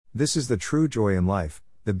This is the true joy in life,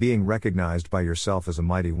 the being recognized by yourself as a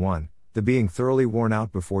mighty one, the being thoroughly worn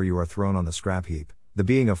out before you are thrown on the scrap heap, the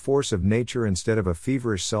being a force of nature instead of a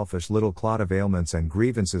feverish selfish little clot of ailments and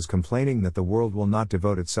grievances complaining that the world will not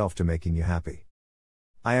devote itself to making you happy.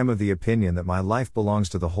 I am of the opinion that my life belongs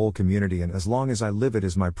to the whole community, and as long as I live it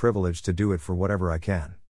is my privilege to do it for whatever I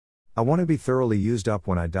can. I want to be thoroughly used up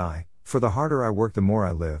when I die, for the harder I work the more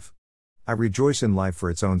I live. I rejoice in life for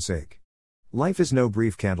its own sake. Life is no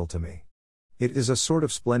brief candle to me. It is a sort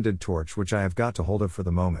of splendid torch which I have got to hold of for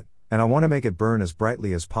the moment, and I want to make it burn as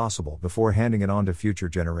brightly as possible before handing it on to future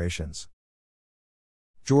generations.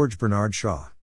 George Bernard Shaw.